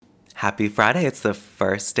Happy Friday. It's the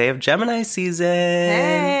first day of Gemini season.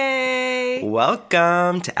 Hey.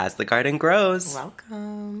 Welcome to As the Garden Grows.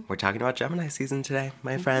 Welcome. We're talking about Gemini season today,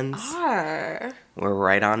 my friends. We are. We're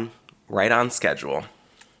right on schedule.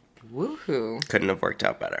 Woohoo. Couldn't have worked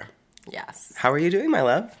out better. Yes. How are you doing, my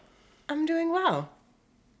love? I'm doing well.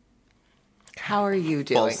 How are you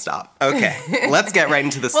doing? Full stop. Okay, let's get right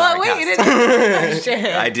into the Well, Starcast. wait, you didn't ask the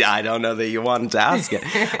question. I don't know that you wanted to ask it.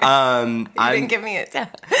 You didn't give me it.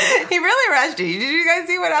 He really rushed you. Did you guys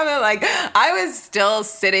see what happened? Like, I was still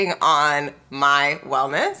sitting on my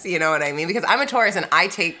wellness, you know what I mean? Because I'm a Taurus and I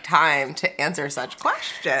take time to answer such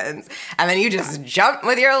questions. And then you just jump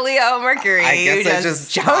with your Leo Mercury. I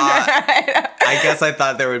guess I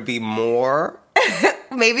thought there would be more.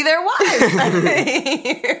 Maybe there was.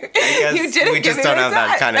 I guess You didn't we give just me don't the have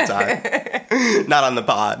that time. kind of time. Not on the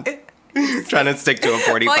pod. Trying to stick to a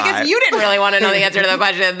 45. Well, I guess you didn't really want to know the answer to the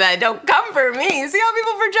question, then don't come for me. See how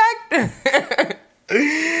people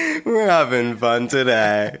project? We're having fun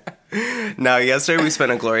today. Now, yesterday we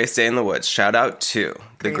spent a glorious day in the woods. Shout out to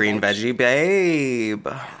the Green Veggie Babe.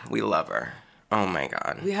 We love her. Oh my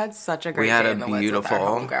God. We had such a great had day a in the woods beautiful- with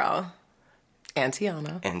our homegirl,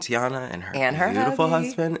 Antiana. And Tiana and her her beautiful hubby.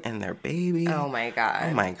 husband and their baby. Oh my God.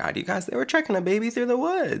 Oh my God, you guys, they were trekking a baby through the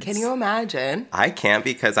woods. Can you imagine? I can't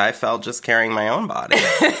because I felt just carrying my own body.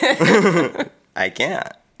 I can't.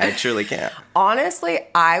 I truly can't. Honestly,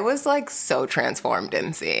 I was like so transformed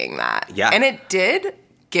in seeing that. Yeah. And it did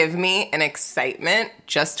give me an excitement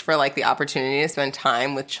just for like the opportunity to spend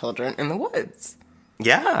time with children in the woods.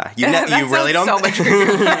 Yeah. You That really don't. sounds so much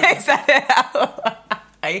creepier when I said it out.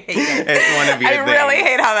 I hate it. It's one of your I things. really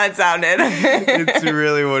hate how that sounded. It's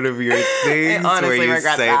really one of your things honestly where you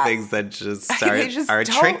regret say that. things that just They just are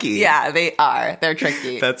don't- tricky. Yeah, they are. They're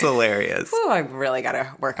tricky. That's hilarious. Ooh, I really got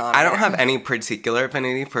to work on it. I don't have any particular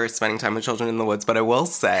affinity for spending time with children in the woods, but I will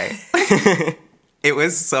say it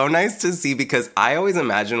was so nice to see because I always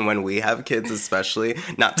imagine when we have kids, especially,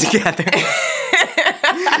 not together.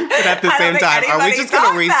 But at the same time, are we just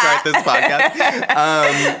going to restart this podcast?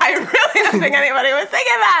 I really don't think anybody was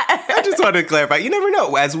thinking that. I just wanted to clarify. You never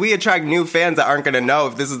know. As we attract new fans that aren't going to know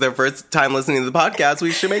if this is their first time listening to the podcast,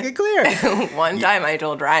 we should make it clear. One time I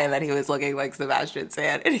told Ryan that he was looking like Sebastian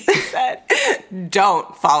Stan, and he said,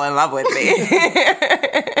 "Don't fall in love with me."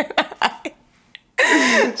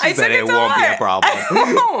 She said it won't be a problem.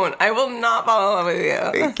 I won't. I will not fall in love with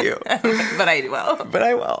you. Thank you. But I will. But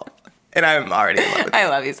I will. And I'm already in love with you. I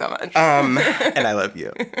love you so much. And I love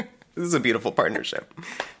you. This is a beautiful partnership.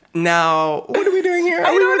 Now, what are we doing here?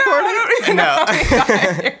 Are we recording? No.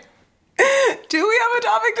 Do we have a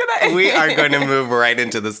topic today? We are going to move right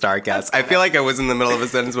into the Starcast. I feel like I was in the middle of a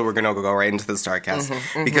sentence, but we're going to go right into the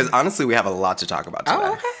Starcast. Because honestly, we have a lot to talk about today.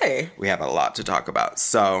 Oh, okay. We have a lot to talk about.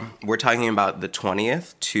 So we're talking about the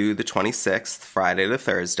 20th to the 26th, Friday to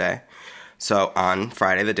Thursday. So on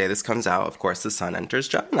Friday, the day this comes out, of course, the sun enters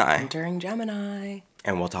Gemini. Entering Gemini.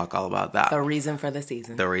 And we'll talk all about that. The reason for the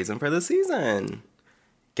season. The reason for the season.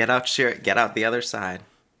 Get out the other side.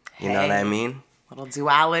 You know what I mean? Little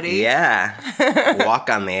duality. Yeah. Walk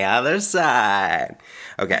on the other side.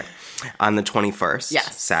 Okay. On the 21st.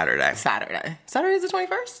 Yes. Saturday. Saturday's the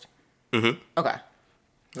 21st? Mm-hmm. Okay.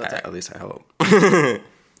 That's right. At least I hope.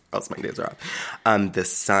 Else my days are off. The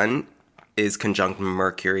sun is conjunct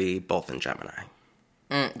Mercury, both in Gemini.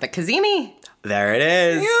 The Kazemi. There it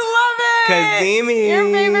is. You love it. Kazemi.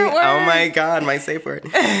 Your favorite word. Oh my God, my safe word.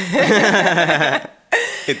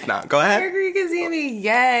 It's not. Go ahead. Mercury Kazemi.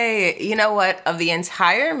 Yay. You know what? Of the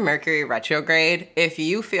entire Mercury retrograde, if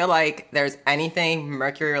you feel like there's anything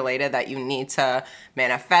Mercury related that you need to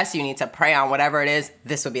manifest, you need to pray on, whatever it is,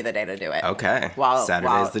 this would be the day to do it. Okay.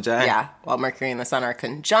 Saturday's the day. Yeah. While Mercury and the sun are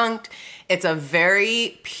conjunct. It's a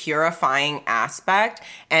very purifying aspect.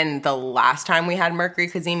 And the last time we had Mercury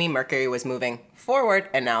Kazemi, Mercury was moving forward,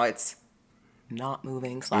 and now it's not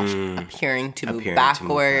moving / appearing to move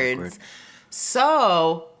backwards.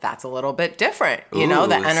 So that's a little bit different. You know,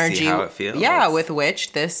 the energy, see how it feels. yeah, with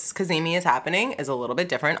which this Kazemi is happening is a little bit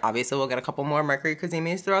different. Obviously, we'll get a couple more Mercury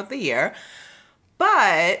Kazemis throughout the year.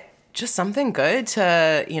 But just something good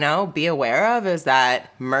to, you know, be aware of is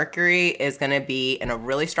that Mercury is going to be in a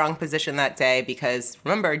really strong position that day because,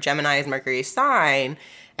 remember, Gemini is Mercury's sign,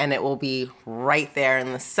 and it will be right there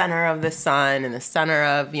in the center of the sun, in the center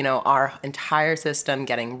of, you know, our entire system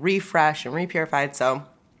getting refreshed and repurified. So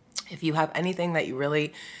if you have anything that you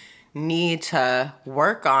really need to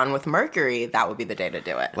work on with Mercury, that would be the day to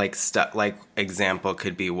do it. Like stuff, like example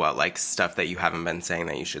could be what? Like stuff that you haven't been saying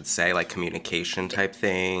that you should say, like communication type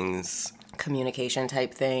things. Communication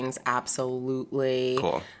type things, absolutely.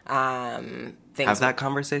 Cool. Things Have that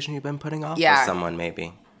conversation you've been putting off Yeah. with someone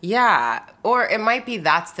maybe. Yeah. Or it might be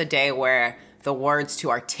that's the day where the words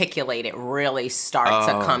to articulate it really start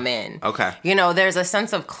to come in. Okay. You know, there's a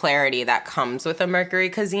sense of clarity that comes with a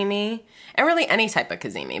Mercury Cazimi, and really any type of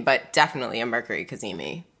Cazimi, but definitely a Mercury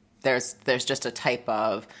Cazimi. There's just a type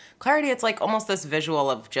of clarity. It's like almost this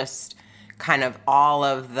visual of just kind of all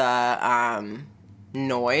of the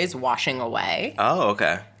noise washing away. Oh,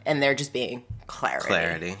 okay. And there just being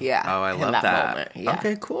clarity. Yeah. Oh, I love that that. moment. Yeah.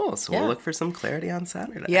 Okay, cool. So we'll look for some clarity on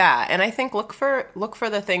Saturday. Yeah, and I think look for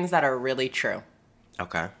the things that are really true.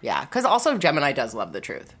 Okay. Yeah, because also Gemini does love the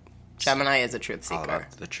truth. Gemini is a truth seeker. All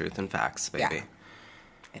about the truth and facts, baby. Yeah.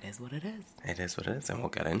 It is what it is. It is what it is, and we'll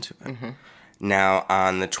get into it. Now,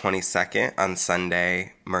 on the 22nd, on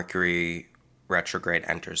Sunday, Mercury retrograde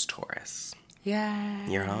enters Taurus. Yeah.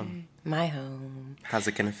 Your home. My home. How's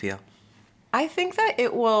it going to feel? I think that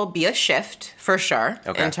it will be a shift for sure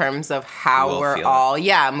in terms of how We'll we're feel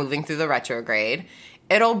all, moving through the retrograde.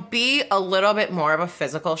 It'll be a little bit more of a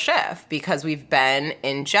physical shift because we've been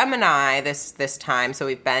in Gemini this time, so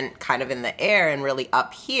we've been kind of in the air and really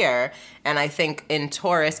up here. And I think in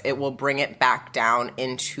Taurus, it will bring it back down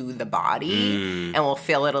into the body and we'll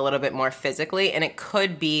feel it a little bit more physically. And it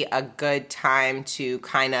could be a good time to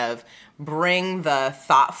kind of bring the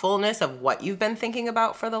thoughtfulness of what you've been thinking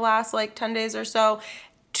about for the last 10 days or so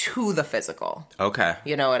to the physical. Okay.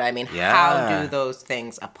 You know what I mean? Yeah. How do those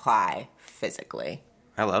things apply physically?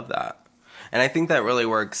 I love that. And I think that really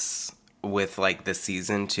works with the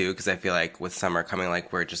season too, because I feel like with summer coming,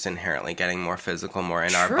 we're just inherently getting more physical, more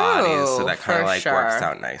in our bodies. So that kind of works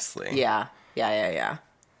out nicely. Yeah.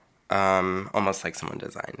 Almost like someone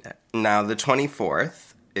designed it. Now, the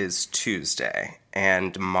 24th is Tuesday,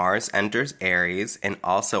 and Mars enters Aries, and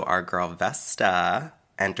also our girl Vesta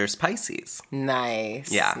enters Pisces.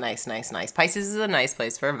 Nice. Yeah. Nice. Pisces is a nice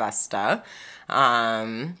place for Vesta.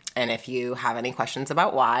 And if you have any questions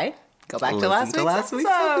about why, go back to last week's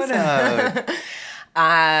episode.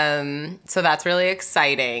 So that's really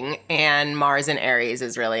exciting. And Mars in Aries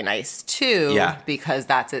is really nice too. Yeah. Because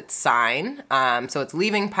that's its sign. So it's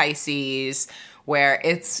leaving Pisces where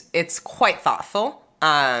it's quite thoughtful.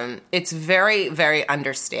 It's very, very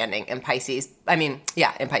understanding in Pisces. In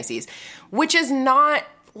Pisces, which is not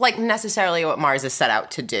necessarily what Mars is set out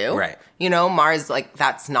to do. Right. You know, Mars,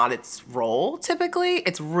 that's not its role typically.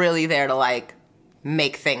 It's really there to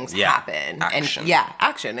make things happen. Action. And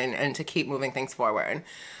action and to keep moving things forward.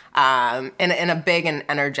 In a big and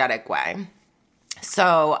energetic way.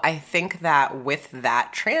 So I think that with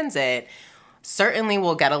that transit, certainly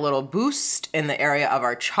we'll get a little boost in the area of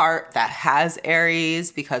our chart that has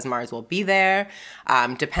Aries because Mars will be there.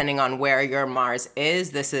 Depending on where your Mars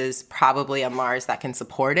is, this is probably a Mars that can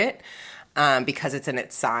support it because it's in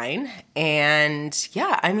its sign. And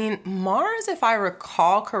Mars, if I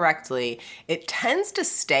recall correctly, it tends to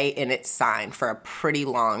stay in its sign for a pretty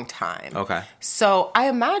long time. Okay. So I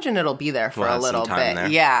imagine it'll be there for a little bit. There.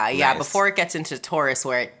 Yeah, Nice. before it gets into Taurus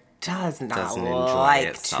where it doesn't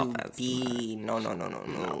like to be. No.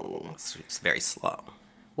 It's very slow.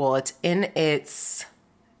 Well, it's in its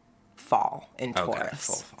fall in Taurus. Okay,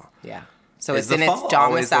 full fall. Yeah. So Is it's in the its fall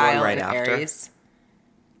always the one domicile right in after? Aries.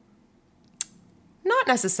 Not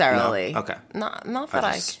necessarily. No? Okay. Not that I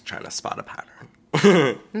I. was just trying to spot a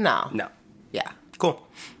pattern. No. No. Yeah. Cool.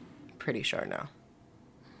 Pretty sure no.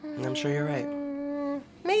 I'm sure you're right.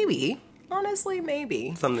 Maybe. Honestly,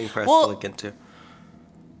 maybe. Something for us to look into.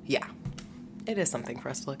 Yeah. It is something for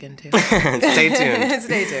us to look into. Stay tuned.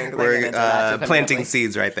 Stay tuned. 'Cause I get We're into that planting definitely.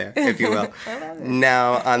 seeds right there, if you will.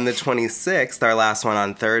 Now, on the 26th, our last one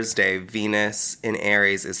on Thursday, Venus in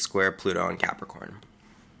Aries is square Pluto in Capricorn.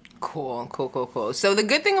 Cool. So the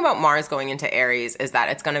good thing about Mars going into Aries is that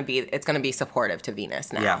it's gonna be supportive to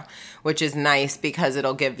Venus now, Yeah. which is nice because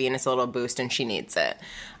it'll give Venus a little boost and she needs it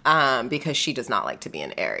because she does not like to be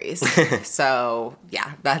in Aries. So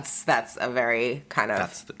yeah, that's a very kind of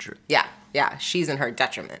That's the truth. Yeah, she's in her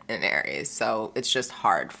detriment in Aries, so it's just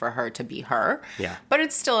hard for her to be her. Yeah. But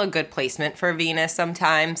it's still a good placement for Venus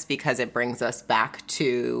sometimes because it brings us back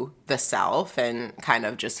to the self and kind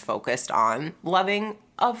of just focused on loving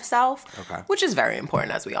of self, Okay. which is very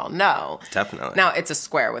important, as we all know. Definitely. Now, it's a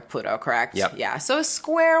square with Pluto, correct? Yep. Yeah, so a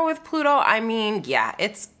square with Pluto,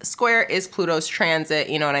 it's square is Pluto's transit,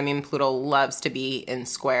 you know what I mean? Pluto loves to be in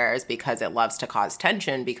squares because it loves to cause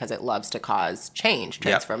tension, because it loves to cause change,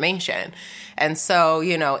 transformation. And so,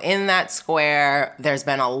 in that square, there's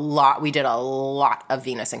been we did a lot of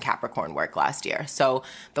Venus and Capricorn work last year. So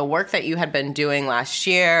the work that you had been doing last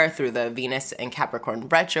year through the Venus and Capricorn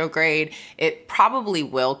retrograde, it probably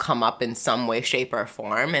will come up in some way, shape, or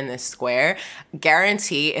form in this square.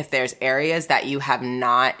 Guarantee if there's areas that you have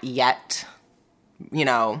not yet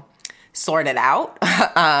sorted out,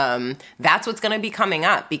 that's what's going to be coming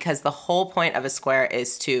up, because the whole point of a square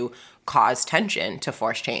is to cause tension, to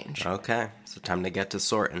force change. Okay, so time to get to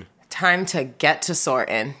sorting. Time to get to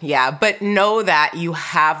sorting. Yeah, but know that you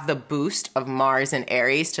have the boost of Mars and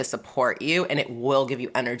Aries to support you, and it will give you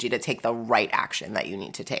energy to take the right action that you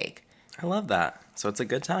need to take. I love that. So it's a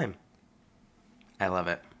good time. I love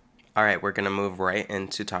it. All right, we're going to move right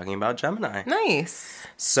into talking about Gemini. Nice.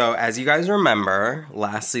 So as you guys remember,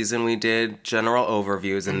 last season we did general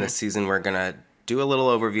overviews, and this season we're going to do a little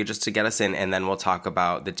overview just to get us in, and then we'll talk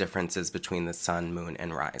about the differences between the sun, moon,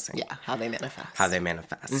 and rising. Yeah, how they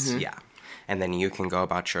manifest. Yeah. And then you can go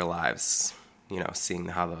about your lives, seeing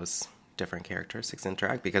how those different characteristics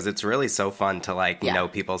interact, because it's really so fun to know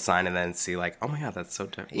people's sign and then see oh my God, that's so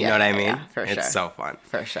different. You know what I mean? Yeah, for sure. It's so fun.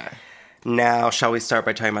 For sure. Now, shall we start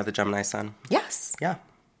by talking about the Gemini sun? Yes. Yeah.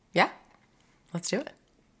 Yeah. Let's do it.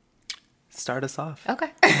 Start us off.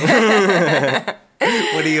 Okay.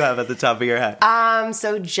 What do you have at the top of your head?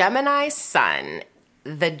 So Gemini sun.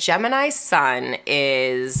 The Gemini sun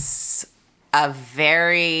is a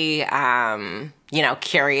very,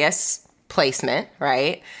 curious placement,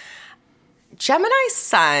 right? Gemini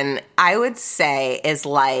sun, I would say, is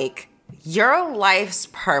your life's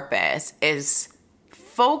purpose is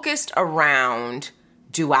focused around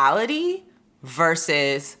duality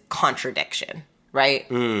versus contradiction, right?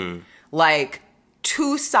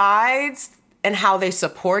 Two sides and how they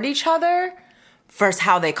support each other versus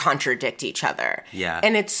how they contradict each other. Yeah.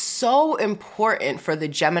 And it's so important for the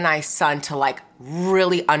Gemini sun to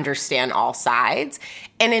really understand all sides.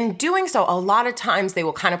 And in doing so, a lot of times they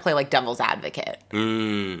will kind of play devil's advocate.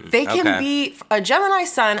 They can be, a Gemini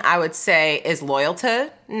sun, I would say, is loyal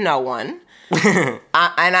to no one. And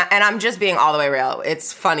I'm just being all the way real.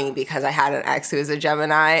 It's funny because I had an ex who is a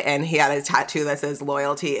Gemini, and he had a tattoo that says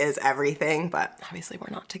loyalty is everything, but obviously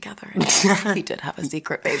we're not together. He did have a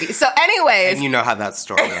secret baby. So anyways. And you know how that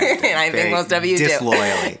story ended. And I think most of you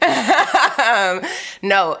disloyally.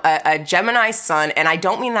 No, a Gemini sun, and I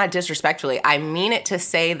don't mean that disrespectfully. I mean it to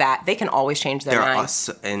say that they can always change their mind.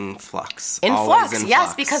 They're in flux. In always flux, in yes,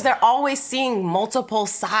 flux. because they're always seeing multiple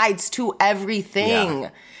sides to everything. Yeah.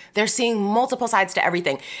 They're seeing multiple sides to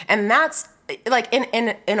everything. And that's,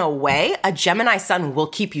 in a way, a Gemini sun will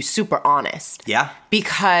keep you super honest. Yeah.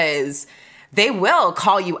 Because they will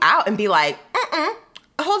call you out and be like,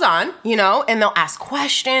 hold on, and they'll ask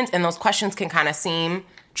questions, and those questions can kind of seem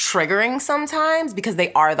triggering sometimes because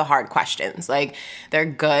they are the hard questions. They're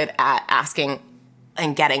good at asking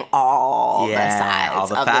and getting all the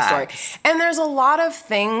sides of the story. And there's a lot of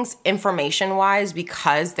things information-wise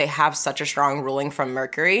because they have such a strong ruling from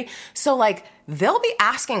Mercury. So, they'll be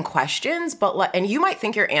asking questions, but and you might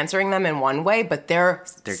think you're answering them in one way, but they're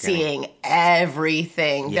seeing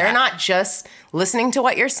everything. Yeah. They're not just listening to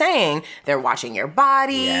what you're saying. They're watching your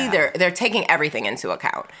body. Yeah. They're taking everything into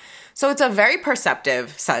account. So it's a very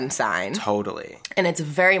perceptive sun sign. Totally. And it's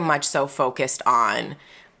very much so focused on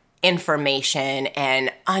information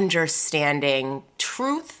and understanding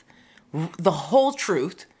truth, the whole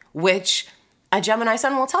truth, which a Gemini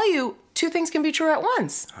sun will tell you two things can be true at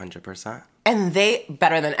once. 100%. And they,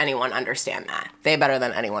 better than anyone, understand that. They better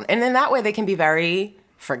than anyone. And in that way, they can be very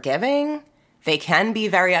forgiving. They can be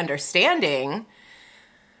very understanding.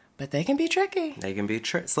 But they can be tricky. They can be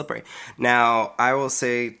slippery. Now, I will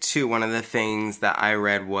say, too, one of the things that I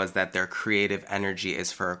read was that their creative energy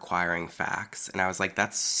is for acquiring facts. And I was like,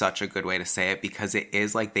 that's such a good way to say it, because it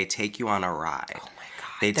is they take you on a ride. Oh, my God.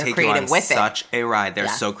 They're take you on such a ride. They're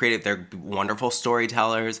so creative. They're wonderful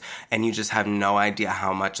storytellers. And you just have no idea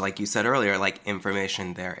how much, like you said earlier,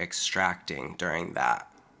 information they're extracting during that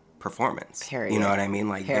performance. Period. You know what I mean?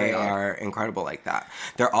 They are incredible like that.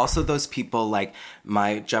 They're also those people,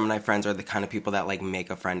 my Gemini friends are the kind of people that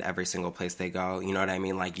make a friend every single place they go. You know what I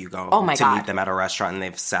mean? You go meet them at a restaurant and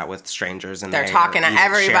they've sat with strangers and they're talking to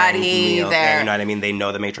everybody. You know what I mean? They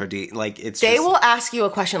know the maitre d'. They will ask you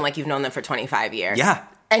a question like you've known them for 25 years. Yeah.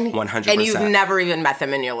 And 100%. And you've never even met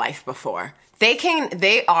them in your life before.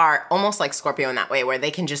 They are almost like Scorpio in that way, where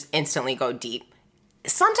they can just instantly go deep.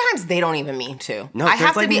 Sometimes they don't even mean to. No, I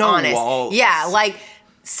have to be honest. Walls. Yeah,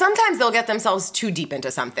 sometimes they'll get themselves too deep into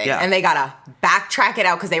something, and they gotta backtrack it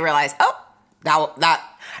out because they realize, that.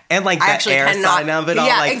 And the air sign of it all.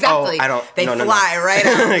 Yeah, exactly. Oh, I don't. They fly right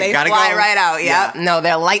out. They fly right out. Yep. Yeah. No,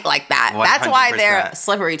 they're light like that. 100%. That's why they're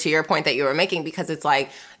slippery. To your point that you were making, because it's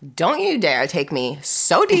don't you dare take me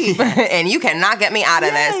so deep, and you cannot get me out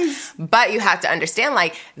of this. But you have to understand,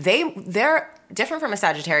 they're different from a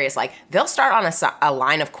Sagittarius, like they'll start on a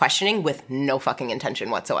line of questioning with no fucking intention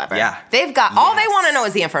whatsoever. Yeah. They've got, all they want to know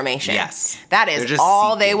is the information. Yes. That is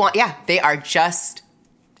all they want. Yeah. They are just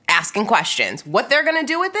asking questions. What they're going to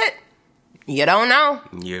do with it, you don't know.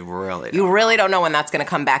 You really don't know when that's going to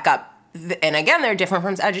come back up. And again, they're different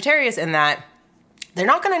from Sagittarius in that they're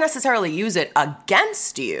not going to necessarily use it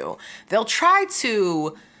against you. They'll try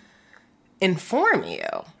to inform you.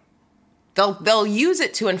 They'll use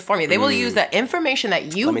it to inform you. They will use the information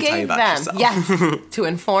that you gave them, yes, to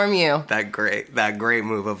inform you. That great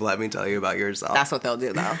move of let me tell you about yourself. That's what they'll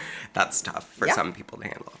do, though. That's tough for some people to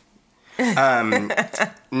handle.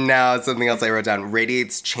 Now, something else I wrote down: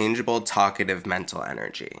 radiates changeable, talkative mental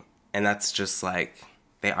energy, and that's just like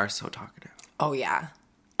they are so talkative. Oh yeah,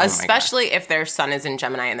 especially if their sun is in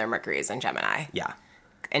Gemini and their Mercury is in Gemini. Yeah.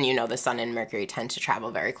 And you know the sun and Mercury tend to travel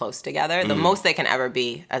very close together. The most they can ever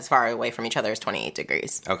be as far away from each other is 28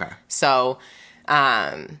 degrees. Okay. So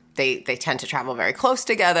they tend to travel very close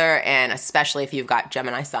together, and especially if you've got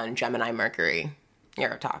Gemini sun, Gemini Mercury,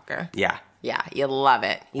 you're a talker. Yeah. Yeah, you love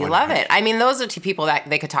it. You 100%. Love it. I mean, those are two people that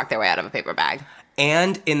they could talk their way out of a paper bag.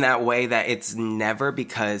 And in that way that it's never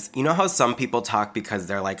because, you know how some people talk because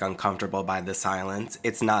they're like uncomfortable by the silence?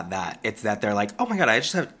 It's not that. It's that they're like, oh my God, I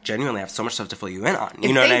just genuinely have so much stuff to fill you in on.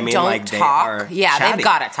 You know what I mean? Like they are chatty. They've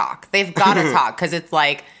got to talk. They've got to talk because it's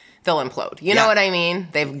like they'll implode. You know what I mean?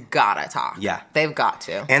 They've got to talk. Yeah. They've got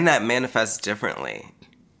to. And that manifests differently.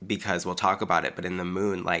 Because we'll talk about it, but in the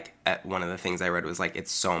moon, like, one of the things I read was, like,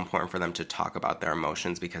 it's so important for them to talk about their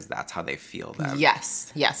emotions because that's how they feel them.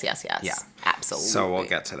 Yes. Yeah. Absolutely. So we'll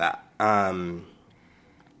get to that.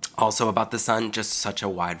 Also about the sun, just such a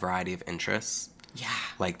wide variety of interests. Yeah.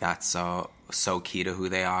 Like, that's so key to who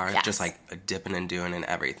they are. Yes. Just, like, dipping and doing and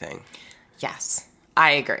everything. Yes.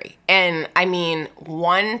 I agree. And I mean,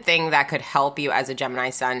 one thing that could help you as a Gemini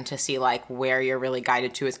sun to see like where you're really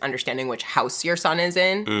guided to is understanding which house your sun is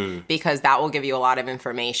in, because that will give you a lot of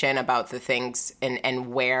information about the things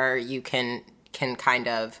and where you can kind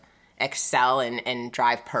of excel and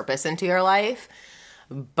drive purpose into your life.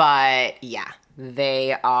 But yeah,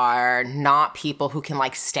 they are not people who can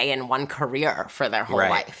like stay in one career for their whole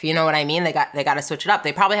life. You know what I mean? They got to switch it up.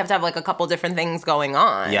 They probably have to have like a couple different things going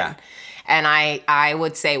on. Yeah. And I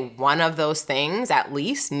would say one of those things at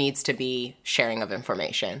least needs to be sharing of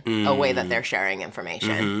information, a way that they're sharing information.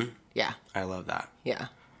 Mm-hmm. Yeah. I love that. Yeah.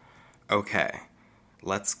 Okay.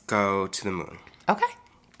 Let's go to the moon. Okay.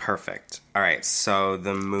 Perfect. All right. So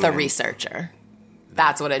the moon. The researcher.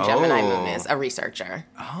 That's what a Gemini moon is, a researcher.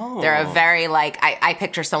 Oh. They're a very, like, I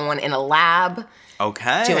picture someone in a lab.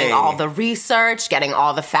 Okay. Doing all the research, getting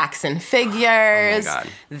all the facts and figures. Oh my God.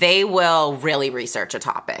 They will really research a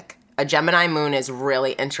topic. A Gemini moon is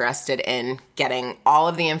really interested in getting all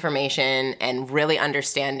of the information and really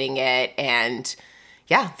understanding it. And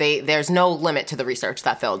yeah, there's no limit to the research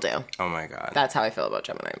that they'll do. Oh my God. That's how I feel about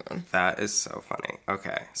Gemini moon. That is so funny.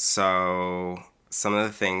 Okay. So some of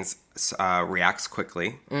the things, reacts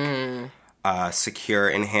quickly, secure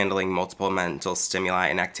in handling multiple mental stimuli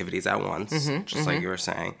and activities at once, like you were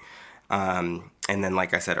saying. And then,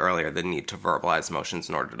 like I said earlier, the need to verbalize emotions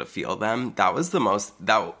in order to feel them. That was the most,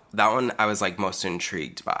 that one I was like most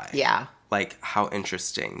intrigued by. Yeah. Like how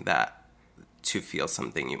interesting that to feel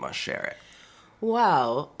something you must share it.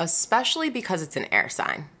 Well, especially because it's an air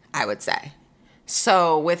sign, I would say.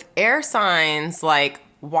 So with air signs, like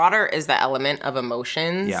water is the element of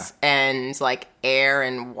emotions. Yeah. And like air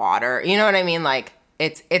and water, you know what I mean? Like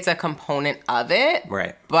it's a component of it.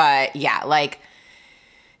 Right. But yeah, like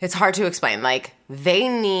it's hard to explain. Like they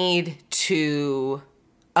need to,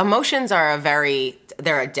 emotions are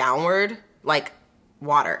they're a downward, like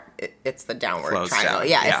water. It's the downward flows triangle. down.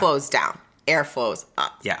 Yeah, it flows down. Air flows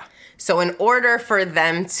up. Yeah. So in order for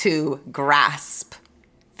them to grasp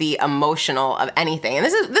the emotional of anything, and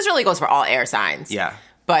this really goes for all air signs. Yeah.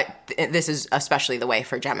 But this is especially the way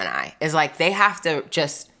for Gemini, is like they have to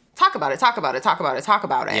just talk about it.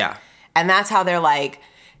 Yeah. And that's how they're like,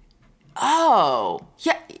 oh,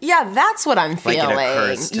 yeah, that's what I'm feeling. Like it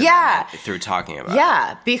occurs to them through talking about it.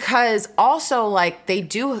 Yeah, because also like they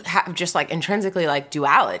do have just like intrinsically like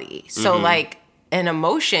duality. So like an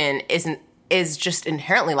emotion is just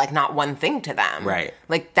inherently like not one thing to them. Right.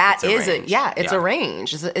 Like that it's a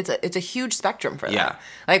range. It's a huge spectrum for them. Yeah.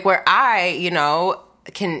 Like where I,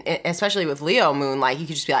 can, especially with Leo moon, like you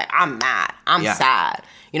could just be like, I'm mad, I'm sad.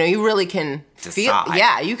 You really can decide.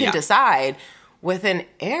 feel, you can decide. With an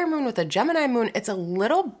air moon, with a Gemini moon, it's a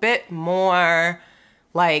little bit more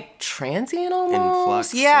like transient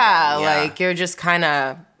almost. Influx. Yeah, like you're just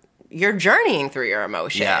you're journeying through your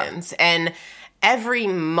emotions. And every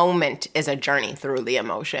moment is a journey through the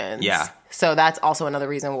emotions. Yeah. So that's also another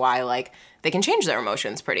reason why, like, they can change their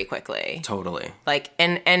emotions pretty quickly. Totally. Like,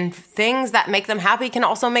 and things that make them happy can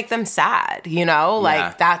also make them sad, you know?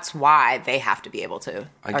 Like, that's why they have to be able to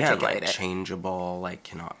articulate like, it. changeable, like,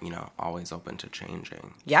 cannot, always open to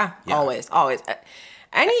changing. Yeah. Always.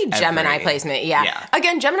 Any Gemini placement,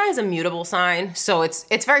 Again, Gemini is a mutable sign, so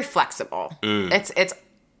it's very flexible.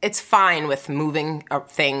 It's fine with moving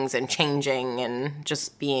things and changing and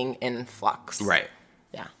just being in flux. Right.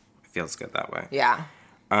 Yeah. It feels good that way. Yeah.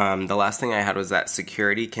 The last thing I had was that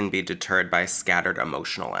security can be deterred by scattered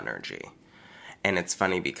emotional energy. And it's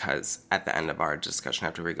funny because at the end of our discussion,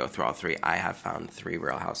 after we go through all three, I have found 3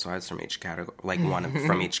 Real Housewives from each category, like one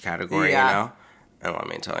from each category, And let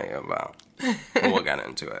me tell you about, we'll get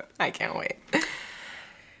into it. I can't wait.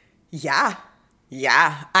 Yeah.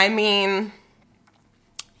 I mean,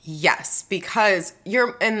 yes, because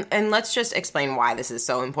and let's just explain why this is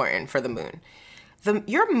so important for the moon.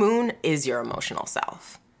 Your moon is your emotional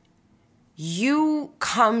self. You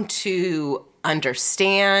come to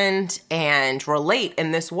understand and relate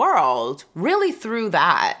in this world really through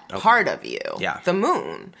that part of you, the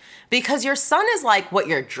moon. Because your sun is like what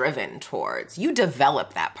you're driven towards. You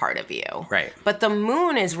develop that part of you. Right. But the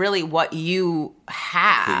moon is really what you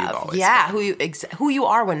have. Who you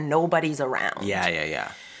are when nobody's around.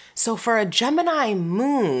 Yeah. So for a Gemini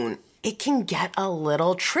moon, it can get a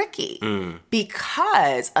little tricky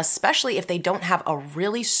because, especially if they don't have a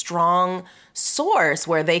really strong source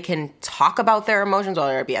where they can talk about their emotions,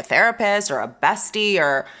 whether it be a therapist or a bestie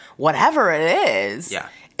or whatever it is,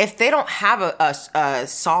 if they don't have a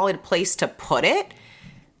solid place to put it,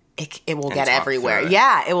 it will get everywhere.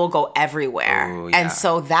 It will go everywhere. Ooh, and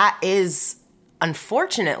so that is,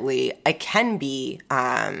 unfortunately, it can be,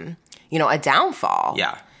 a downfall.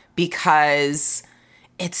 Yeah. Because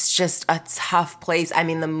it's just a tough place. I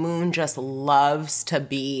mean, the moon just loves to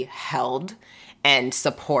be held and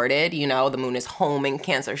supported. The moon is home in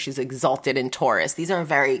Cancer. She's exalted in Taurus. These are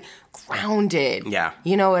very grounded,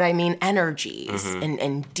 you know what I mean, energies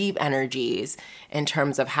and deep energies in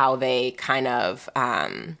terms of how they kind of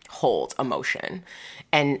hold emotion.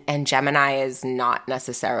 And Gemini is not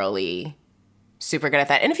necessarily super good at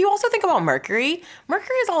that. And if you also think about Mercury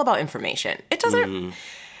is all about information. It doesn't...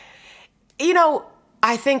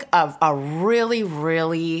 I think of a really,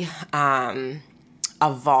 really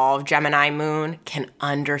evolved Gemini moon can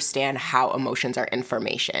understand how emotions are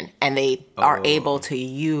information, and they are able to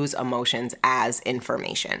use emotions as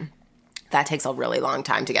information. That takes a really long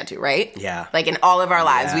time to get to, right? Yeah. Like in all of our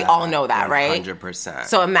lives, we all know that, 100%. Right? 100%.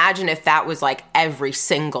 So imagine if that was like every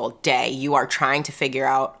single day you are trying to figure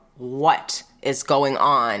out what is going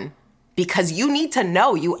on because you need to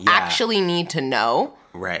know. You actually need to know.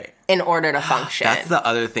 Right. In order to function. That's the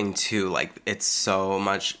other thing too. Like, it's so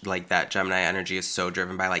much like that Gemini energy is so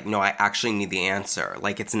driven by like, no, I actually need the answer.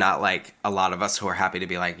 Like, it's not like a lot of us who are happy to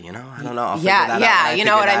be like, I don't know. I'll figure that out. Yeah, you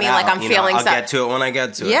know what I mean? Like, I'm feeling I'll get to it when I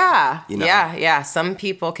get to it. Yeah. Yeah. Some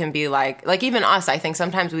people can be like even us, I think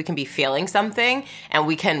sometimes we can be feeling something and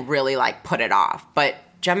we can really like put it off. But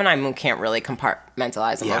Gemini moon can't really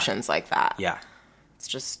compartmentalize emotions like that. Yeah. It's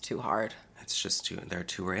just too hard. It's just they're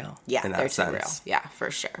too real. Yeah, they're too real. Yeah,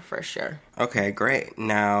 for sure. Okay, great.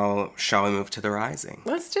 Now, shall we move to the rising?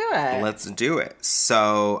 Let's do it.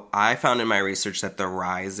 So, I found in my research that the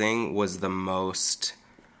rising was the most,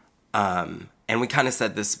 and we kind of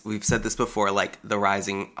said this, we've said this before, like the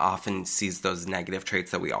rising often sees those negative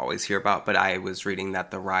traits that we always hear about, but I was reading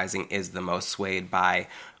that the rising is the most swayed by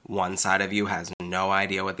one side of you has no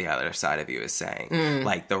idea what the other side of you is saying.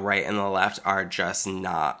 Like the right and the left are just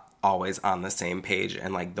not always on the same page,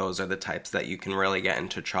 and like those are the types that you can really get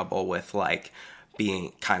into trouble with, like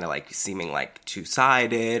being kind of like seeming like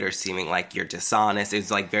two-sided or seeming like you're dishonest.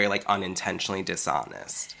 It's like very like unintentionally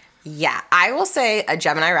dishonest. Yeah, I will say a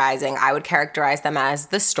Gemini rising, I would characterize them as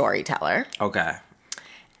the storyteller. Okay.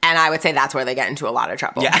 And I would say that's where they get into a lot of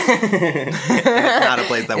trouble. Yeah. It's not a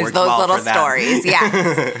place that works well for them. Those little stories,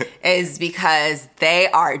 yeah. Is because they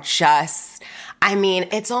are just... I mean,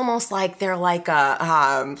 it's almost like they're like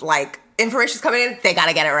information's coming in, they got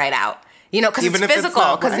to get it right out. Because it's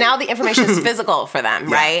physical. Because now the information is physical for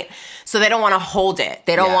them, right? So they don't want to hold it.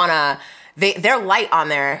 They don't want to... They're light on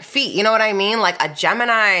their feet. You know what I mean? Like a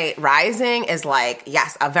Gemini rising is like,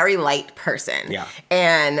 yes, a very light person. Yeah.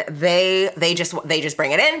 And they just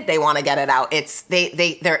bring it in. They want to get it out.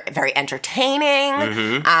 They're very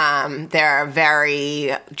entertaining. They're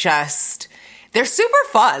very just... They're super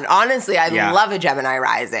fun. Honestly, I love a Gemini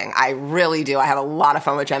rising. I really do. I have a lot of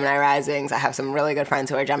fun with Gemini risings. I have some really good friends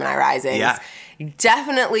who are Gemini risings.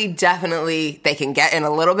 definitely, they can get in a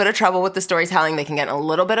little bit of trouble with the storytelling. They can get in a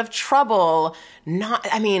little bit of trouble.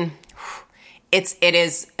 It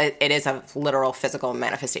is a literal physical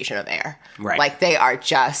manifestation of air. Right. Like they are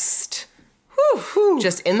just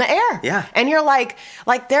just in the air. Yeah. And you're like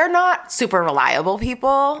they're not super reliable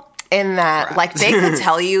people in that, Correct. like, they could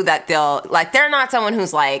tell you that they're not someone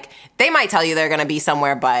who's like, they might tell you they're going to be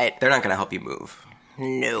somewhere, but they're not going to help you move.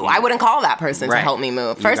 No, I wouldn't call that person to Right. help me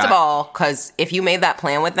move. First of all, because if you made that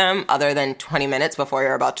plan with them other than 20 minutes before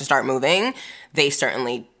you're about to start moving, they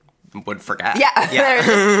certainly... Would forget.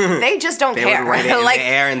 Yeah. They just don't They care. would write it in Like, the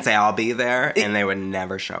air and say, I'll be there, and they would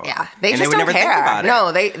never show up. yeah, they and just they would don't never care. think about it.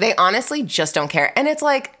 No, they honestly just don't care. And it's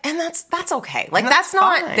like, and that's okay. Like, that's that's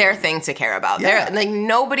not fine. their thing to care about. Yeah. They're like,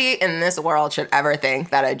 nobody in this world should ever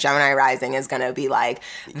think that a Gemini rising is going to be like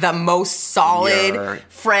the most solid Your-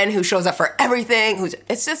 friend who shows up for everything.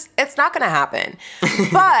 It's not going to happen.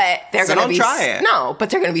 But they're So going to don't be try it. No, but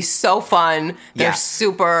they're going to be so fun. They're Yeah.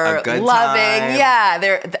 super A good loving. time.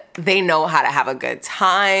 Yeah, they know how to have a good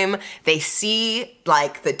time. They see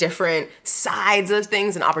like the different sides of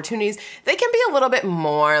things and opportunities. They can be a little bit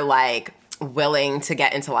more like willing to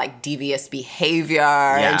get into like devious behavior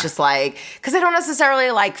and just like, because they don't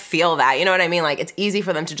necessarily like feel that, you know what I mean? Like it's easy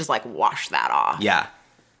for them to just like wash that off. Yeah.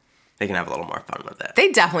 They can have a little more fun with it.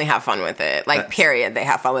 They definitely have fun with it. Like, period. They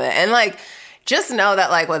have fun with it. And like, just know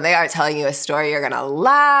that like when they are telling you a story, you're gonna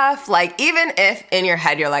laugh. Like, even if in your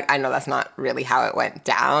head you're like, I know that's not really how it went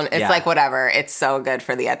down. It's like, whatever. It's so good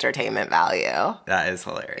for the entertainment value. That is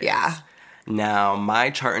hilarious. Yeah. Now,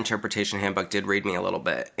 my chart interpretation handbook did read me a little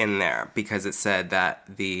bit in there because it said that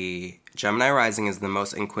the Gemini rising is the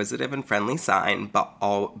most inquisitive and friendly sign, but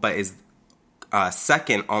is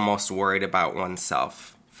second almost worried about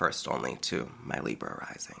oneself, first only to my Libra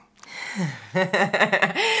rising.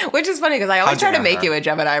 Which is funny because I always try to make you a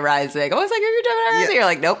Gemini rising. I was like, are you Gemini rising? You're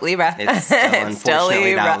like, nope, Libra. It's still,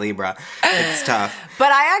 unfortunately, not Libra. It's tough.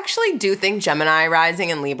 But I actually do think Gemini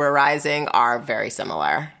rising and Libra rising are very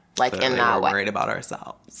similar. Like, Clearly in that we're way. worried about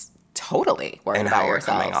ourselves. Totally worried And about how we're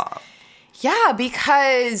yourselves. coming off. Yeah,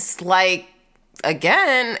 because, like,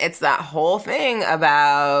 again, it's that whole thing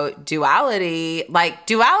about duality. Like,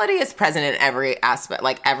 duality is present in every aspect,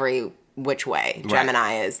 like, every which way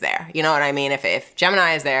Gemini is there. You know what I mean? If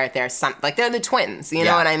Gemini is there, there's some, like, they're the twins. You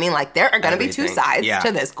know what I mean? Like, there are going to be two sides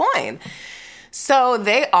to this coin. So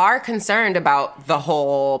they are concerned about the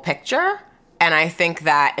whole picture. And I think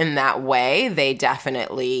that in that way, they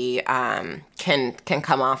definitely can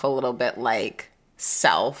come off a little bit like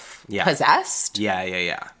self-possessed.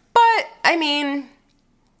 Yeah. But, I mean,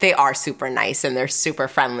 they are super nice and they're super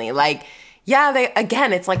friendly. Like, yeah,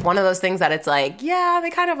 it's like one of those things that it's like, yeah,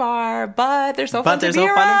 they kind of are, but they're so fun to be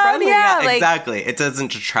around. Fun and friendly. Yeah, like, exactly. It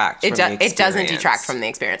doesn't detract from the experience. It doesn't detract from the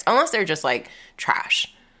experience. Unless they're just, like,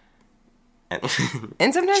 trash.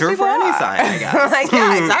 And sometimes True people for any are. sign, I guess. Like,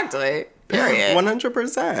 yeah, exactly. Period.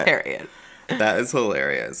 100%. Period. That is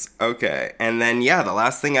hilarious. Okay. And then, yeah, the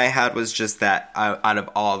last thing I had was just that out of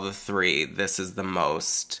all the three, this is the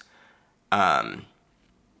most,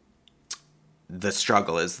 the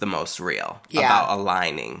struggle is the most real about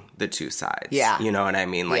aligning the two sides. Yeah. You know what I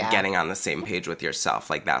mean? Like getting on the same page with yourself.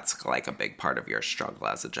 Like that's like a big part of your struggle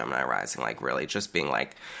as a Gemini rising. Like really just being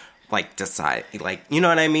like decide, like, you know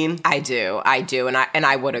what I mean? I do, and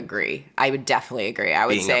I would agree. I would definitely agree. I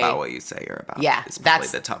would Being say about what you say you're about. Yeah, is probably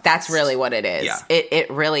the toughest. that's really what it is. Yeah. It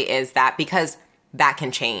really is that, because that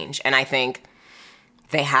can change, and I think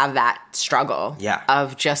they have that struggle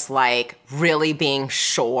of just like really being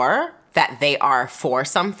sure that they are for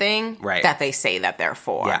something that they say that they're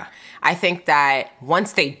for. Yeah. I think that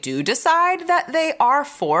once they do decide that they are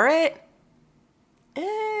for it,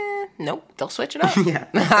 nope, they'll switch it up.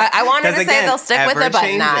 I wanted to say they'll stick with it,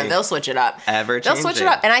 but nah, they'll switch it up. They'll switch it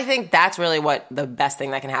up. And I think that's really what the best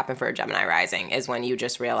thing that can happen for a Gemini rising is when you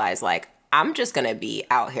just realize, like, I'm just going to be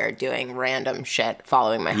out here doing random shit,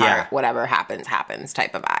 following my heart, whatever happens, happens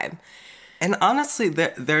type of vibe. And honestly,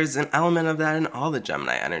 there's an element of that in all the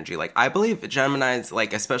Gemini energy. Like, I believe Geminis,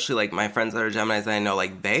 like, especially, like, my friends that are Geminis that I know,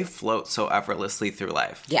 like, they float so effortlessly through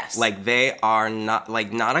life. Yes. Like, they are not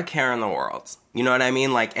a care in the world. You know what I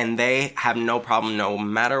mean? Like, and they have no problem no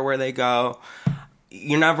matter where they go.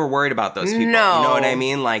 You're never worried about those people. No. You know what I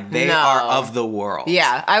mean? Like, they are of the world.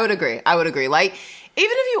 Yeah, I would agree. Like,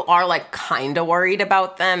 even if you are, like, kind of worried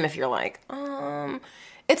about them, if you're like,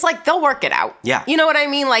 it's like they'll work it out. Yeah. You know what I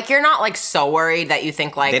mean? Like, you're not like so worried that you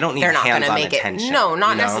think like they don't need they're not going to hands-on make attention, it. No,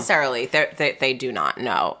 not you know? necessarily. They do not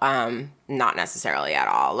know. Not necessarily at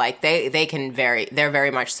all. Like they're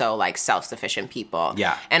very much so like self-sufficient people.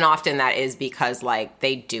 Yeah. And often that is because like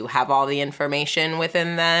they do have all the information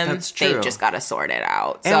within them. That's true. They've just got to sort it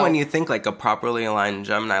out. And when you think like a properly aligned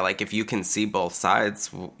Gemini, like if you can see both sides,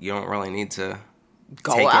 you don't really need to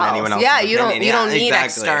go take in else. anyone else's Yeah, you opinion. don't need exactly.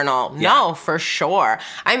 external. Yeah. No, for sure.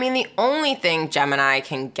 I mean, the only thing Gemini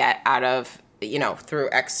can get out of, through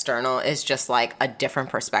external is just like a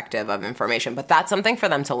different perspective of information, but that's something for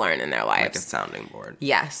them to learn in their lives. Like a sounding board.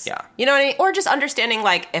 Yes. Yeah. You know what I mean? Or just understanding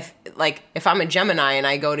like if I'm a Gemini and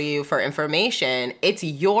I go to you for information, it's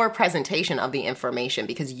your presentation of the information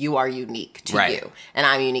because you are unique to you and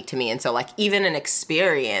I'm unique to me. And so like even an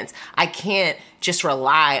experience, I can't just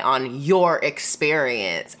rely on your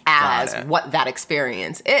experience as what that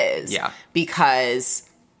experience is. Yeah. Because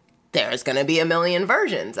there's going to be a million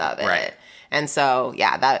versions of it. Right. And so,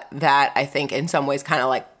 yeah, that I think in some ways kind of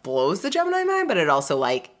like blows the Gemini mind, but it also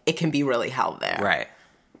like, it can be really held there. Right.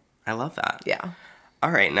 I love that. Yeah.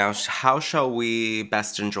 All right. Now, how shall we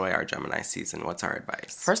best enjoy our Gemini season? What's our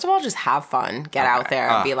advice? First of all, just have fun. Get out there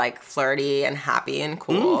and be like flirty and happy and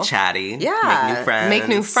cool. Chatty. Yeah. Make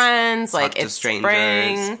new friends. Like to it's strangers.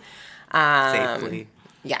 spring. Safely.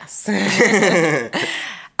 Yes.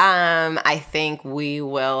 I think we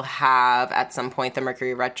will have at some point the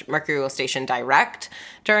Mercury will station direct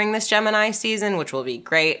during this Gemini season, which will be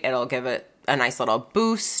great. It'll give it a nice little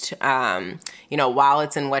boost. While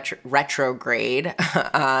it's in retrograde.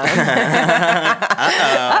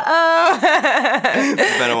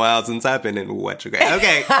 It's been a while since I've been in retrograde.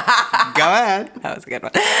 Okay, go ahead. That was a good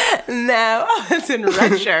one. No, it's in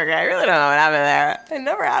retrograde. I really don't know what happened there. I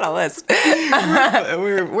never had a list.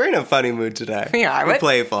 We're in a funny mood today. We are. We're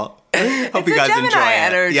playful. Hope you guys Gemini enjoy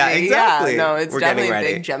energy. it. Yeah, exactly. Yeah, no, it's We're definitely getting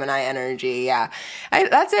ready. big Gemini energy. Yeah,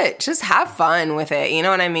 that's it. Just have fun with it. You know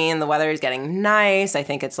what I mean? The weather is getting nice. I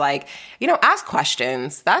think it's like, ask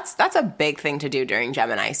questions. That's a big thing to do during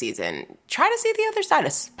Gemini season. Try to see the other side,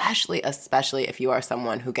 especially if you are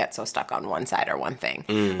someone who gets so stuck on one side or one thing.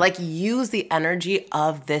 Like use the energy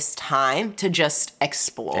of this time to just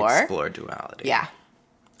explore duality. Yeah.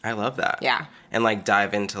 I love that. Yeah. And like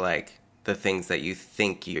dive into like the things that you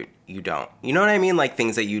think you don't. You know what I mean? Like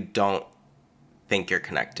things that you don't think you're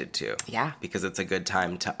connected to. Yeah. Because it's a good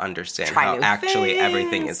time to understand Try how new actually things.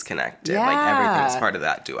 everything is connected. Yeah. Like everything's part of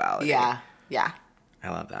that duality. Yeah. Yeah. I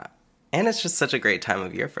love that. And it's just such a great time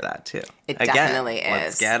of year for that too. It definitely is.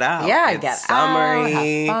 Let's get out. Yeah, it's get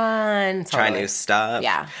summery. out, have fun. Try Totally. new stuff.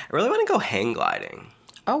 Yeah. I really want to go hang gliding.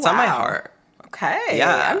 Oh, It's on my wow. heart. Okay.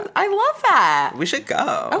 Yeah. I love that. We should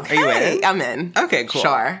go. Okay. Are you in? I'm in. Okay, cool.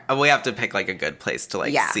 Sure. We have to pick like a good place to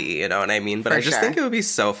like Yeah. see, you know what I mean? But For I just sure. think it would be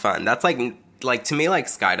so fun. That's like to me, like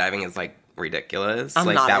skydiving is like ridiculous. I'm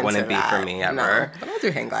like not that into wouldn't be that. for me ever. No, but I'll do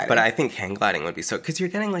hang gliding. But I think hang gliding would be so, because you're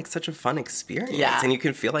getting like such a fun experience. Yeah. And you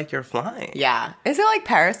can feel like you're flying. Yeah. Is it like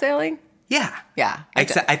parasailing? Yeah. Yeah.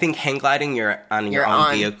 Except I think hang gliding, you're on your You're own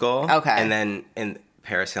on- vehicle. Okay. And then in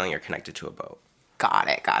parasailing, you're connected to a boat. Got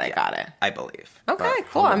it. I believe. Okay, But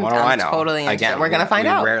cool. what do I I'm know? totally interested. Again, We're going to find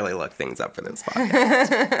out. We rarely look things up for this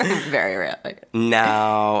podcast. Very rarely.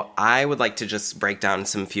 Now, I would like to just break down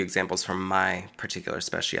some few examples from my particular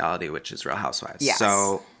speciality, which is Real Housewives. Yes.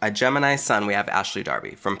 So, a Gemini sun, we have Ashley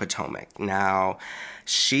Darby from Potomac. Now,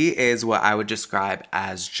 she is what I would describe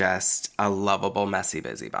as just a lovable, messy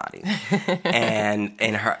busybody. And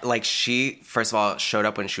in her, like, she, first of all, showed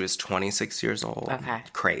up when she was 26 years old. Okay.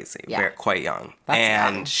 Crazy. Yeah. Quite young. That's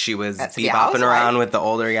and young. she was That's to be a bebopping housewife. around with the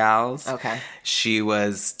older gals. Okay. She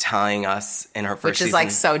was telling us in her first Which is season.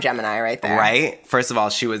 like so Gemini right there. Right? First of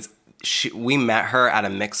all, we met her at a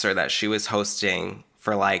mixer that she was hosting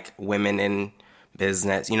for like women in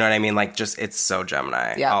business. You know what I mean? Like just, it's so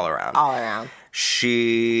Gemini Yep. all around. All around.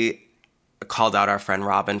 She called out our friend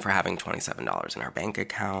Robin for having $27 in her bank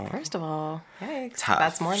account. First of all, yikes. Tough.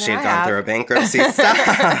 That's more than she had I gone have. through a bankruptcy.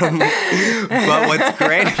 But what's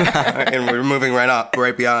great about, and we're moving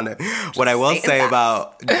right beyond it. What I will stating say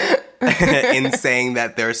facts. about in saying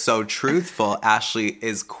that they're so truthful, Ashley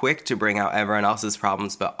is quick to bring out everyone else's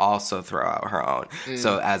problems, but also throw out her own.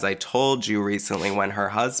 So as I told you recently, when her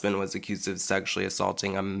husband was accused of sexually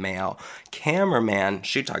assaulting a male cameraman,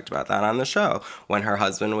 she talked about that on the show. When her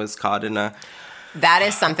husband was caught in a That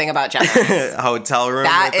is something about Gemini. hotel room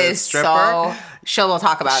That with a is stripper. She'll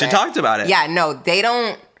talk about She it. talked about it. Yeah, no, they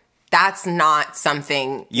don't. That's not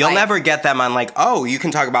something. You'll like, never get them on like, oh, you can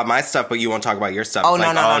talk about my stuff, but you won't talk about your stuff. Oh, It's no,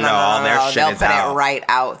 like, no, oh, no, no, all no, their no. shit They'll is put out. it right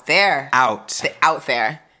out there. Out. Out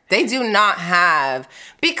there. They do not have,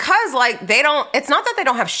 because like it's not that they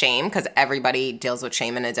don't have shame, because everybody deals with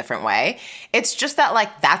shame in a different way. It's just that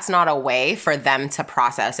like that's not a way for them to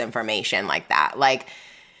process information like that. Like,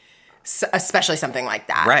 especially something like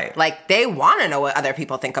that. Right. Like they want to know what other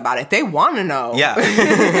people think about it. They want to know. Yeah.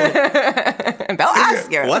 They'll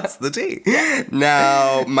ask you. What's the tea?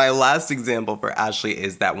 Now, my last example for Ashley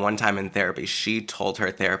is that one time in therapy, she told her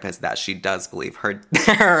therapist that she does believe her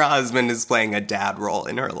husband is playing a dad role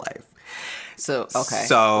in her life. So, okay.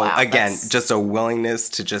 So, Wow, again, just a willingness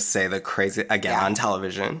to just say the crazy, again, on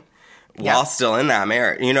television, while still in that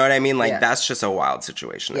marriage. You know what I mean? Like, that's just a wild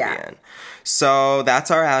situation to be in. So, that's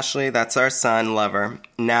our Ashley. That's our son, lover.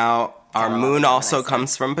 Now, our moon also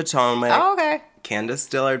comes from Potomac. Oh, okay. Candace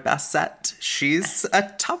Dillard Bassett. She's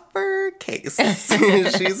a tougher case.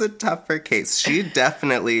 She's a tougher case. She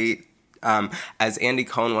definitely, as Andy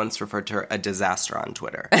Cohen once referred to her, a disaster on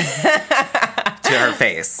Twitter. To her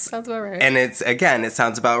face. Sounds about right. And it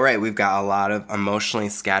sounds about right. We've got a lot of emotionally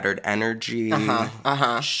scattered energy.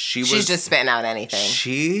 She's just spitting out anything.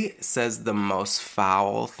 She says the most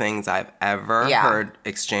foul things I've ever heard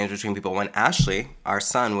exchanged between people. When Ashley, our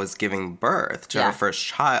son, was giving birth to her first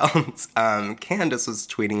child, Candace was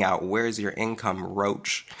tweeting out, "Where's your income,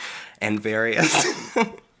 roach?" and various...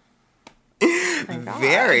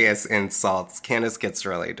 various insults. Candace gets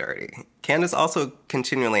really dirty. Candace also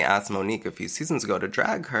continually asked Monique a few seasons ago to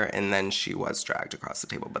drag her, and then she was dragged across the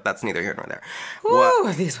table. But that's neither here nor there.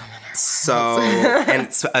 Woo, these women are so, and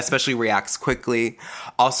especially reacts quickly.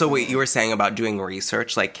 Also, what you were saying about doing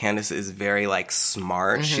research, like Candace is very like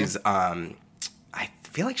smart. She's I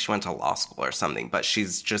feel like she went to law school or something, but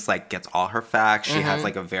she's just like gets all her facts. She has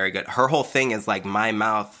like a very good. Her whole thing is like my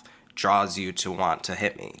mouth draws you to want to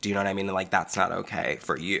hit me. Do you know what I mean? And like, that's not okay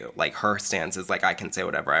for you. Like, her stance is like, I can say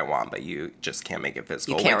whatever I want, but you just can't make it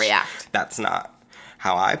physical. You can't react. That's not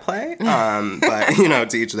how I play. But, you know,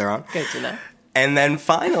 to each their own. Good to know. And then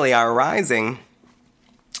finally, our rising,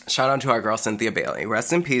 shout out to our girl, Cynthia Bailey.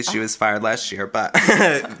 Rest in peace. She was fired last year. But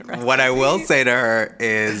what I will say to her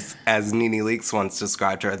is, as Nene Leakes once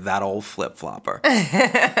described her, that old flip-flopper.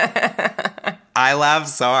 I laughed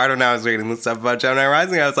so hard when I was reading the stuff about Gemini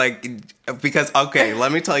Rising. I was like, because, okay,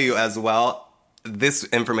 let me tell you as well, this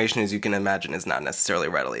information, as you can imagine, is not necessarily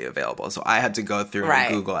readily available. So I had to go through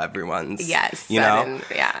and Google everyone's, you know?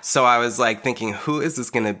 So I was like thinking, who is this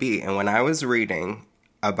going to be? And when I was reading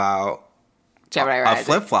about Gemini a Rising.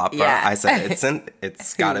 Flip-flopper, I said,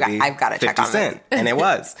 it's got to be I've got to 50 check on Cent. this. And it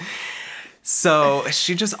was. So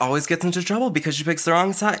she just always gets into trouble because she picks the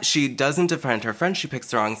wrong side. She doesn't defend her friend. She picks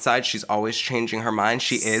the wrong side. She's always changing her mind.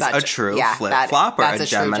 She is a true flip-flopper, a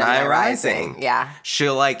Gemini rising. Yeah.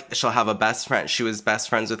 She'll have a best friend. She was best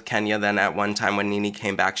friends with Kenya. Then at one time when Nene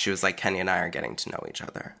came back, she was like, Kenya and I are getting to know each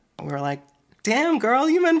other. We were like, damn, girl,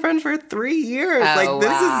 you've been friends for 3 years.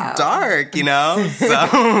 This is dark, you know?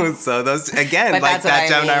 So those, again, like that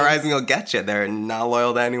Gemini rising will get you. They're not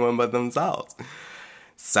loyal to anyone but themselves.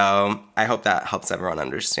 So I hope that helps everyone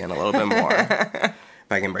understand a little bit more.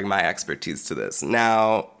 If I can bring my expertise to this.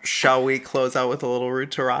 Now, shall we close out with a little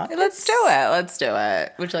root to rock? Let's do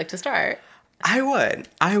it. Would you like to start? I would.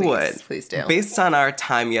 Please do. Based on our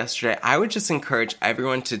time yesterday, I would just encourage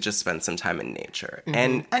everyone to just spend some time in nature. Mm-hmm.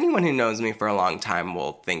 And anyone who knows me for a long time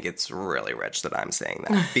will think it's really rich that I'm saying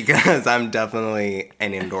that because I'm definitely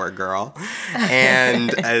an indoor girl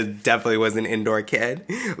and I definitely was an indoor kid.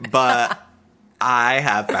 But I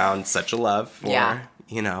have found such a love for,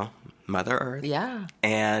 you know, Mother Earth. Yeah.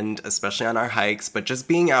 And especially on our hikes, but just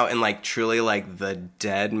being out in like truly like the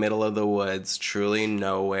dead middle of the woods, truly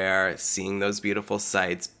nowhere, seeing those beautiful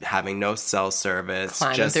sights, having no cell service.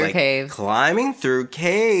 Climbing through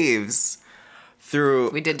caves.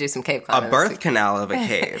 We did do some cave climbing. A birth canal of a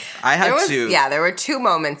cave. There were 2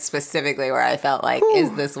 moments specifically where I felt like,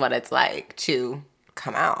 is this what it's like to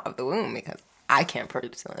come out of the womb? Because I can't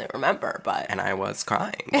personally remember, but... And I was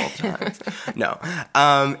crying both times. No.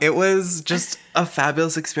 It was just a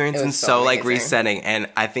fabulous experience and so like resetting. And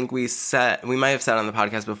I think we might have said on the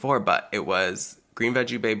podcast before, but it was... Green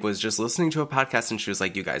Veggie Babe was just listening to a podcast and she was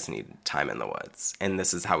like, you guys need time in the woods. And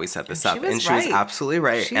this is how we set this up. And she was absolutely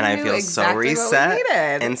right. And I feel so reset.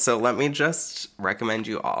 And so let me just recommend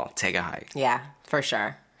you all take a hike. Yeah, for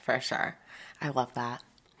sure. For sure. I love that.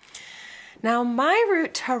 Now, my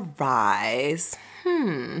route to rise.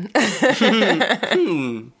 Well,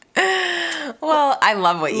 I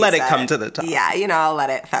love what you said. Let it come to the top. Yeah, you know, I'll let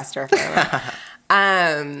it fester for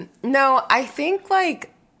a minute. No, I think,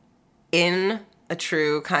 like, in a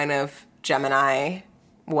true kind of Gemini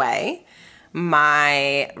way,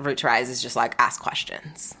 my route to rise is just like ask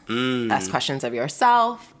questions. Ask questions of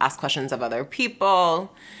yourself, ask questions of other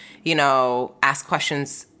people, ask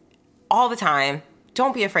questions all the time.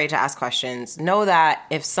 Don't be afraid to ask questions. Know that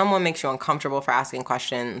if someone makes you uncomfortable for asking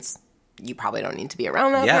questions, you probably don't need to be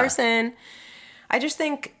around that person. I just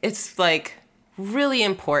think it's like really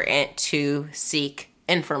important to seek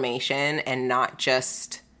information and not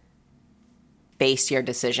just base your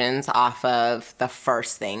decisions off of the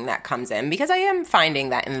first thing that comes in, because I am finding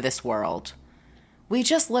that in this world, we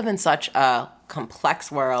just live in such a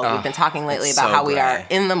complex world. We've been talking lately about how we are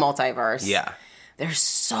in the multiverse. Yeah. There's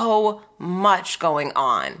so much going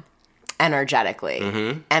on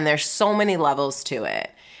energetically, and there's so many levels to it.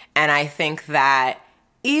 And I think that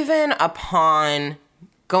even upon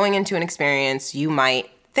going into an experience, you might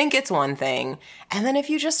think it's one thing, and then if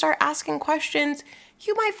you just start asking questions,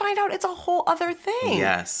 you might find out it's a whole other thing.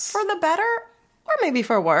 Yes. For the better or maybe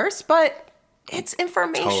for worse, but it's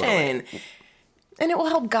information. Totally. And it will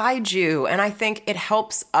help guide you. And I think it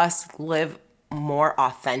helps us live more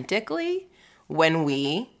authentically when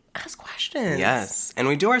we ask questions. Yes. And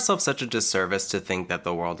we do ourselves such a disservice to think that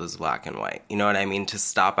the world is black and white. You know what I mean? To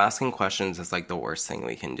stop asking questions is like the worst thing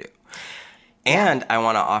we can do. And I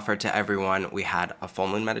want to offer to everyone, we had a full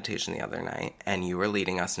moon meditation the other night, and you were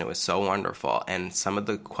leading us, and it was so wonderful. And some of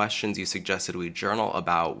the questions you suggested we journal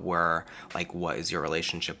about were, like, what is your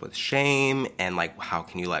relationship with shame? And, like, how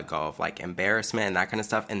can you let go of, like, embarrassment and that kind of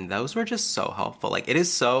stuff? And those were just so helpful. Like, that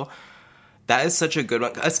is such a good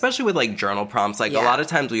one, especially with, like, journal prompts. Like, a lot of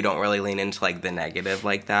times we don't really lean into, like, the negative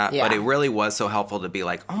like that. Yeah. But it really was so helpful to be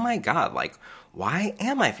like, oh, my God, like, why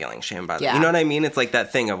am I feeling shame about it? You know what I mean? It's like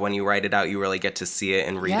that thing of when you write it out, you really get to see it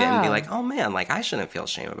and read it and be like, oh man, like I shouldn't feel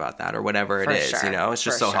shame about that or whatever it is, It's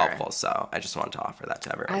just so helpful. So I just want to offer that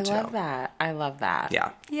to everyone too. I love that.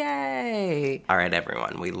 Yeah. Yay. All right,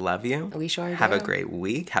 everyone. We love you. We sure do. Have a great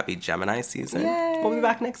week. Happy Gemini season. Yay. We'll be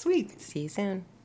back next week. See you soon.